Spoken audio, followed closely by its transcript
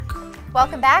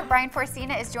Welcome back. Bryan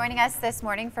Forcina is joining us this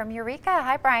morning from Eureka.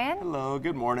 Hi, Bryan. Hello,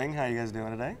 good morning. How are you guys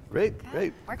doing today? Great,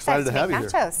 great. We're excited to have you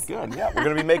nachos. Here. Good, yeah. We're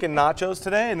going to be making nachos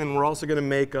today, and then we're also going to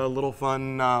make a little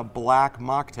fun black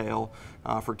mocktail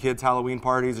for kids' Halloween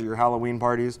parties or your Halloween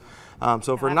parties.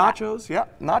 So for nachos,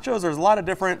 nachos, there's a lot of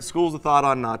different schools of thought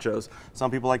on nachos. Some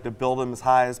people like to build them as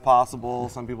high as possible.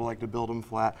 Some people like to build them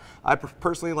flat. I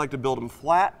personally like to build them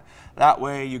flat. That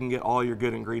way you can get all your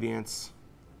good ingredients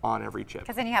on every chip.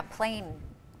 Because then you have plain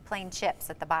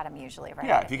chips at the bottom usually, right?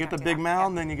 Yeah, if you get the big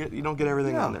mound, then you don't get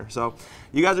everything on there. So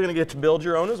you guys are going to get to build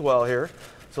your own as well here.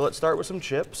 So let's start with some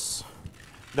chips.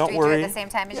 Don't worry. Do it at the same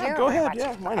time as you? Go ahead.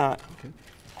 Yeah, why not? Okay.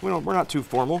 We're not too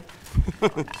formal.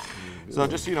 So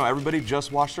just so you know, everybody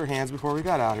just washed their hands before we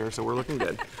got out here, so we're looking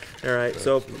good. All right.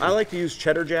 So I like to use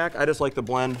cheddar jack. I just like the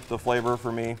blend. The flavor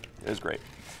for me is great.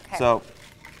 Okay. So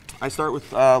I start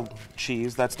with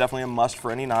cheese. That's definitely a must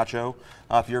for any nacho.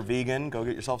 If you're vegan, go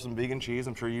get yourself some vegan cheese.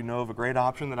 I'm sure you know of a great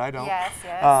option that I don't. Yes,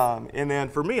 yes. And then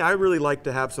for me, I really like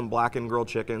to have some blackened grilled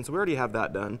chicken. So we already have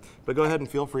that done. But go ahead and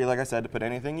feel free, like I said, to put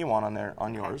anything you want on there,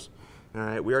 on yours. All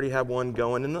right, we already have one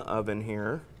going in the oven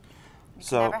here. You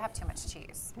can never have too much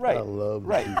cheese. Right. I love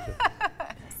cheese.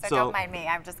 So don't mind me,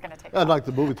 I'm just going to take it. I like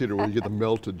the movie theater where you get the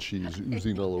melted cheese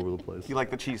oozing all over the place. You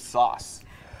like the cheese sauce.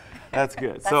 That's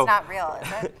good. That's not real,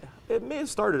 is it? It may have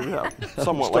started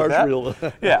somewhat like that. Real.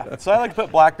 Yeah, so I like to put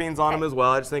black beans on them as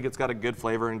well. I just think it's got a good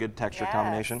flavor and good texture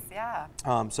combination. Yeah.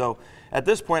 So at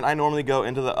this point, I normally go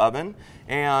into the oven,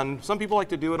 and some people like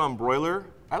to do it on broiler.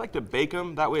 I like to bake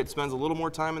them. That way it spends a little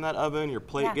more time in that oven. Your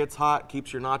plate gets hot,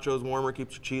 keeps your nachos warmer,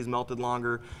 keeps your cheese melted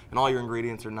longer, and all your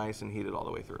ingredients are nice and heated all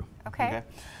the way through. Okay.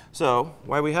 So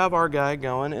while we have our guy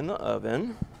going in the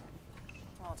oven,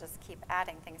 we'll just keep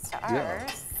adding things to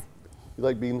ours. You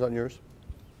like beans on yours?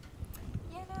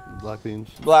 Black beans?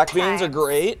 Black beans are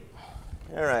great.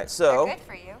 All right, so. They're good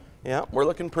for you. Yeah, we're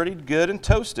looking pretty good and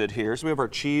toasted here. So we have our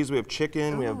cheese, we have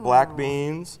chicken, we have black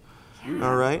beans.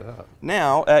 All right.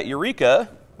 Now at Eureka,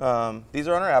 these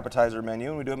are on our appetizer menu,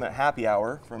 and we do them at happy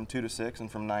hour from 2 to 6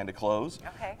 and from 9 to close.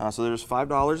 Okay. So there's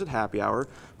 $5 at happy hour.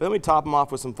 But then we top them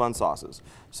off with some fun sauces.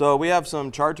 So we have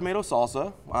some charred tomato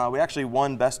salsa. We actually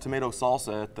won Best Tomato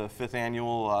Salsa at the 5th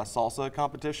annual salsa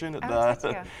competition at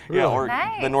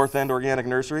the North End Organic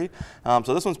Nursery.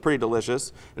 So this one's pretty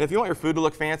delicious. And if you want your food to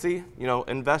look fancy,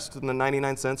 invest in the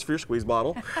 99 cents for your squeeze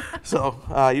bottle. So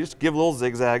you just give little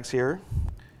zigzags here.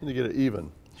 And you get it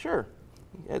even. Sure.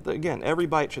 Again, every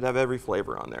bite should have every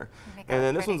flavor on there. And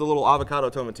then this one's a little avocado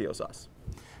tomatillo sauce.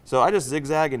 So I just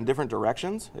zigzag in different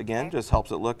directions. Again, just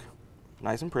helps it look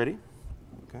nice and pretty.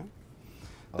 Okay.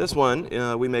 This one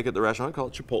we make at the restaurant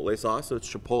called chipotle sauce. So it's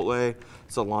chipotle,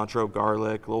 cilantro,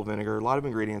 garlic, a little vinegar, a lot of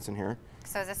ingredients in here.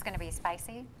 So is this going to be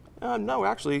spicy? No,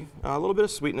 actually, a little bit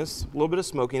of sweetness, a little bit of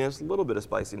smokiness, a little bit of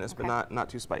spiciness, but not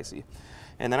too spicy.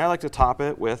 And then I like to top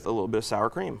it with a little bit of sour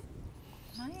cream.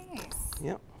 Nice.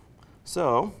 Yep.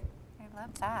 So I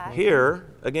love that. Here,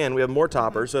 again, we have more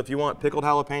toppers. So if you want pickled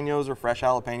jalapenos or fresh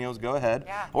jalapenos, go ahead.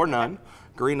 Or none.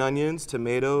 Green onions,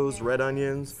 tomatoes, red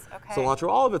onions, cilantro,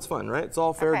 all of it's fun, right? It's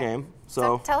all fair game.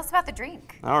 So tell us about the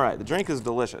drink. All right, the drink is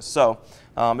delicious. So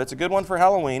it's a good one for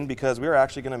Halloween because we're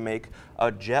actually going to make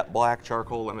a jet black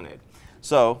charcoal lemonade.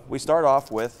 So we start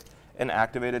off with an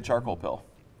activated charcoal pill.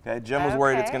 Okay, Jim was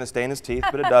worried it's going to stain his teeth,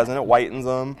 but it doesn't. It whitens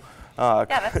them. Yeah,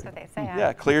 that's what they say.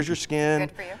 Yeah, clears your skin,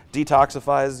 good for you.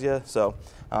 Detoxifies you. So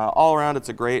all around, it's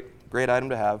a great item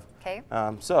to have. Okay.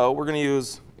 So we're going to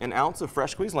use an ounce of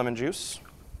fresh squeezed lemon juice.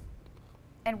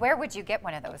 And where would you get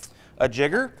one of those? A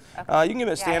jigger. You can get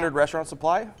it at standard restaurant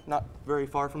supply, not very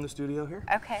far from the studio here.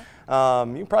 Okay.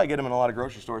 You can probably get them in a lot of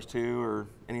grocery stores too, or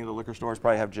any of the liquor stores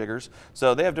probably have jiggers.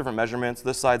 So they have different measurements.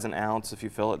 This side's an ounce if you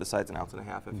fill it. This side's an ounce and a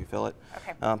half if you fill it.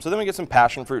 Okay. So then we get some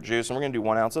passion fruit juice, and we're going to do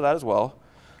 1 ounce of that as well.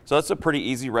 So that's a pretty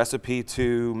easy recipe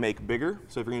to make bigger.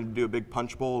 So if you're going to do a big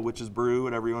punch bowl, witch's brew,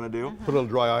 whatever you want to do. Put a little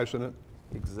dry ice in it.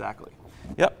 Exactly.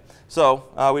 Yep. So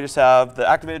we just have the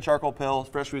activated charcoal pill,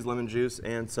 fresh squeezed lemon juice,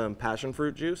 and some passion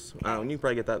fruit juice. You can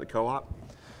probably get that at the co-op.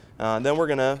 Then we're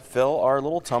going to fill our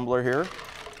little tumbler here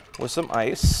with some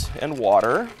ice and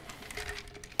water.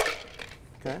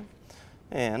 Okay.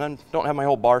 And I don't have my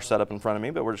whole bar set up in front of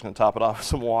me, but we're just going to top it off with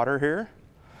some water here.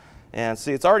 And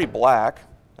see, it's already black,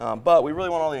 but we really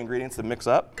want all the ingredients to mix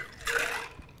up.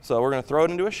 So we're going to throw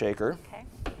it into a shaker. Okay.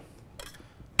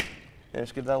 And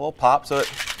just give that a little pop so it's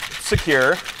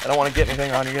secure. I don't want to get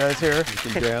anything on you guys here.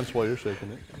 You can dance while you're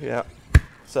shaking it. Yeah.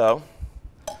 So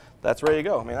that's ready to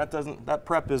go. I mean, that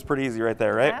prep is pretty easy right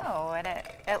there, right? Oh, and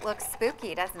it looks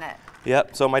spooky, doesn't it?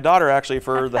 Yep. So my daughter actually,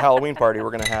 for the Halloween party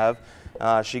we're going to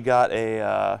have, she got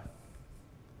a,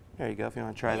 There you go, if you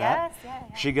want to try Yes, that.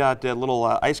 yeah. She got a little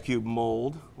ice cube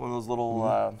mold, one of those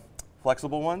little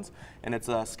flexible ones, and it's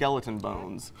skeleton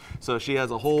bones. So she has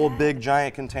a whole big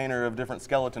giant container of different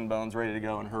skeleton bones ready to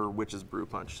go in her witch's brew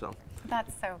punch. So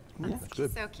That's so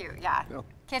good. so cute. Yeah. Yeah.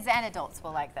 Kids and adults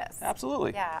will like this.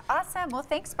 absolutely. Yeah, awesome. Well,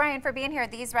 thanks, Bryan, for being here.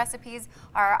 These recipes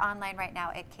are online right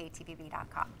now at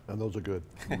ktvb.com. And those are good,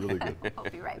 really good. We'll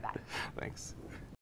be right back. Thanks.